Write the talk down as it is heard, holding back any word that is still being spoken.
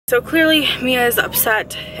So clearly Mia is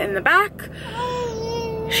upset in the back.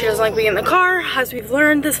 She doesn't like being in the car, as we've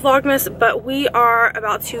learned this Vlogmas, but we are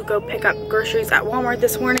about to go pick up groceries at Walmart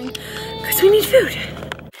this morning because we need food.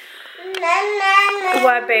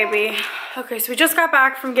 What, baby? Okay, so we just got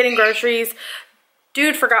back from getting groceries.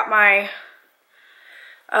 Dude forgot my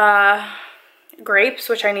grapes,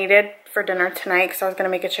 which I needed for dinner tonight because I was gonna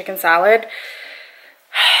make a chicken salad.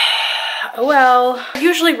 Oh well. I'm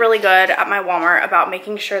usually really good at my Walmart about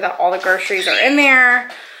making sure that all the groceries are in there,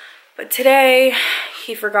 but today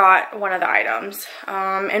he forgot one of the items,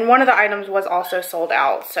 and one of the items was also sold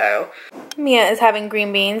out. So Mia is having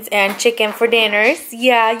green beans and chicken for dinners.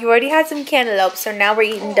 Yeah, you already had some cantaloupe, so now we're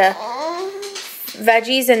eating the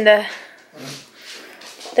veggies and the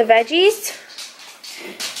veggies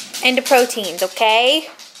and the proteins, okay?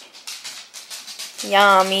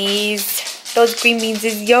 Yummies. Those green beans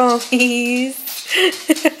is yummies.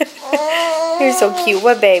 You're so cute.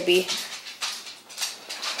 What, baby?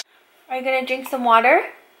 Are you gonna drink some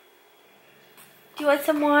water? Do you want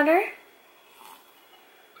some water?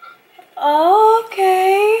 Oh,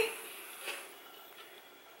 okay.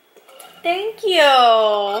 Thank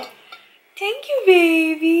you. Thank you,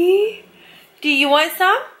 baby. Do you want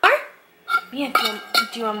some? More? Yeah,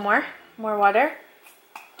 do you want more? More water?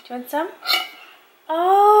 Do you want some?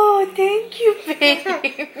 Oh, thank you,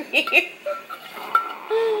 baby.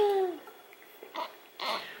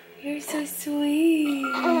 You're so sweet.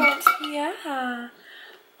 Yeah.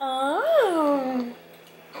 Oh.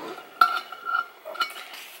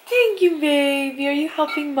 Thank you, baby. Are you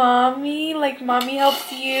helping mommy like mommy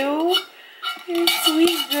helps you? You're a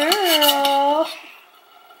sweet girl.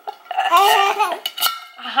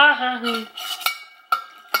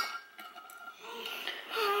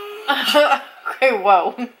 Okay,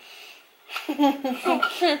 whoa.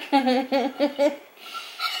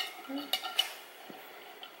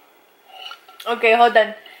 Okay, hold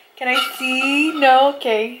on. Can I see? No?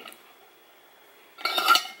 Okay.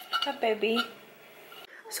 Hi, baby.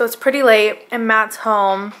 So it's pretty late and Matt's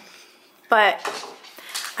home, but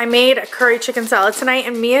I made a curry chicken salad tonight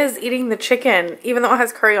and Mia is eating the chicken, even though it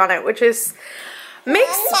has curry on it, which is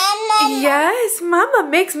makes mama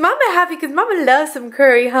makes mama happy because mama loves some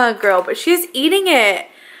curry, huh, girl? But she's eating it.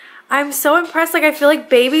 I'm so impressed. Like, I feel like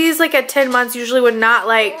babies like at 10 months usually would not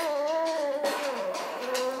like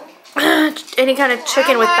any kind of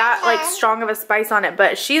chicken with that like strong of a spice on it,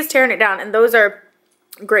 but she is tearing it down. And those are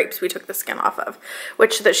grapes we took the skin off of,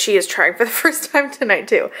 which that she is trying for the first time tonight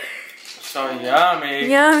too. So yummy.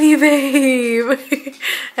 Yummy, babe.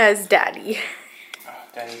 As daddy. Oh,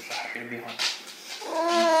 daddy's so happy to be home.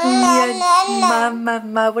 Yeah,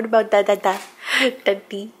 mama. What about daddy?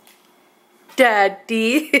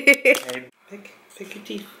 Daddy. Okay, pick your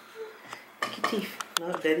teeth. Pick your teeth. No,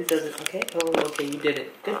 daddy doesn't. Okay. Oh, okay, you did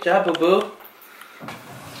it. Good job, boo boo.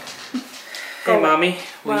 Hey, mommy,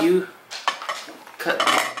 will you cut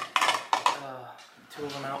 2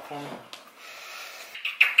 of them out for me?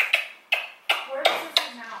 Where does this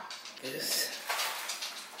come out? This.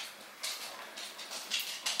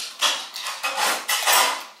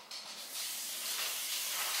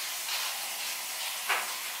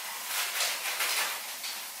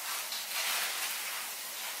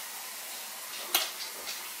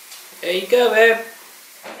 There you go, babe.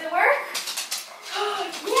 Does it work?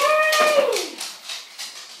 Yay!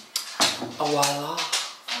 Oh, voila.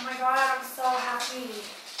 Oh my god, I'm so happy.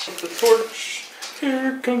 The torch.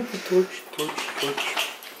 Here comes the torch, torch.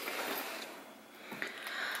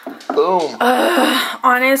 Boom.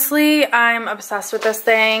 Honestly, I'm obsessed with this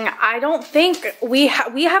thing. I don't think we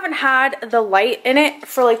haven't had the light in it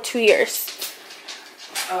for like 2 years.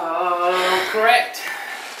 Correct.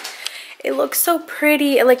 It looks so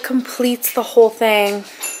pretty. It like completes the whole thing.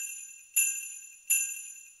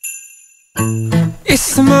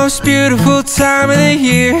 It's the most beautiful time of the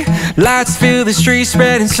year. Lights fill the streets,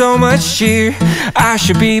 spreading so much cheer. I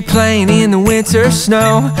should be playing in the winter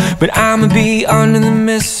snow, but I'ma be under the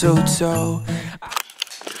mistletoe.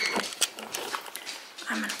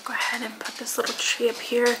 I'm gonna go ahead and put this little tree up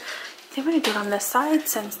here. I think I'm gonna do it on this side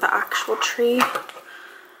since the actual tree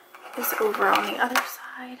is over on the other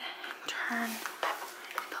side. Turn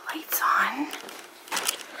the lights on.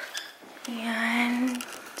 And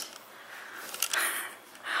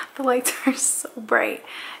the lights are so bright.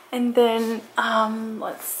 And then,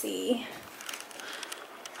 let's see.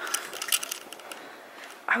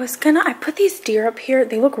 I put these deer up here.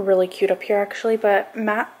 They look really cute up here actually, but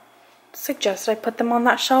Matt suggested I put them on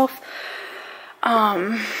that shelf.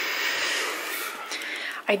 I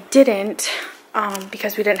didn't,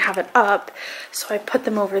 because we didn't have it up, so I put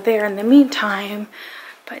them over there in the meantime.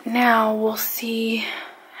 But now we'll see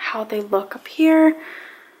how they look up here.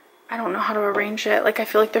 I don't know how to arrange it. Like, I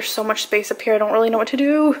feel like there's so much space up here. I don't really know what to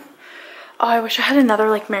do. Oh, I wish I had another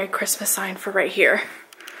like Merry Christmas sign for right here.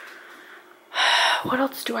 What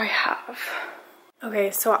else do I have?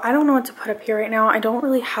 Okay, so I don't know what to put up here right now. I don't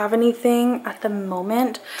really have anything at the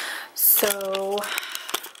moment. So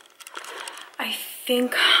I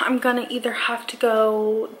think I'm gonna either have to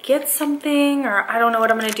go get something, or I don't know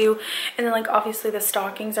what I'm gonna do. And then like obviously the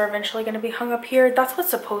stockings are eventually gonna be hung up here. That's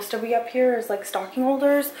what's supposed to be up here, is like stocking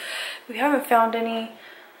holders. We haven't found any.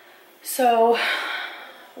 So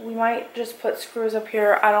we might just put screws up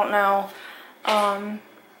here. I don't know.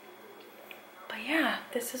 But yeah,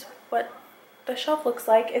 this is what the shelf looks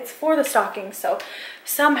like. It's for the stockings, so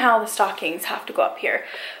somehow the stockings have to go up here.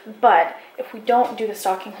 But if we don't do the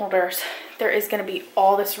stocking holders, there is going to be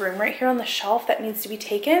all this room right here on the shelf that needs to be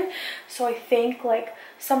taken. So I think like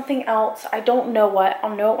something else, I don't know what,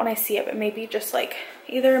 I'll know it when I see it, but maybe just like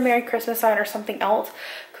either a Merry Christmas sign or something else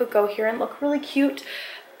could go here and look really cute.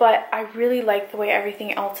 But I really like the way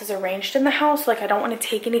everything else is arranged in the house. Like, I don't want to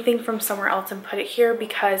take anything from somewhere else and put it here,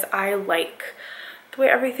 because I like the way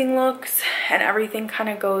everything looks and everything kind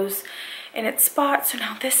of goes in its spot. So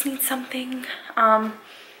now this needs something. I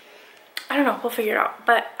don't know, we'll figure it out.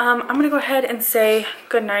 But I'm gonna go ahead and say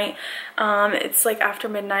good night. It's like after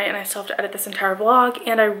midnight and I still have to edit this entire vlog,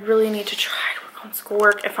 and I really need to try to work on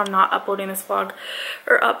schoolwork if I'm not uploading this vlog,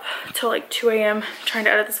 or up till like 2 a.m. trying to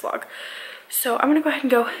edit this vlog. So I'm gonna go ahead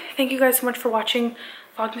and go. Thank you guys so much for watching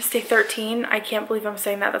Vlogmas Day 13. I can't believe I'm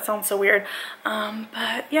saying that. That sounds so weird.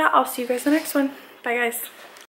 But yeah, I'll see you guys in the next one. Bye guys.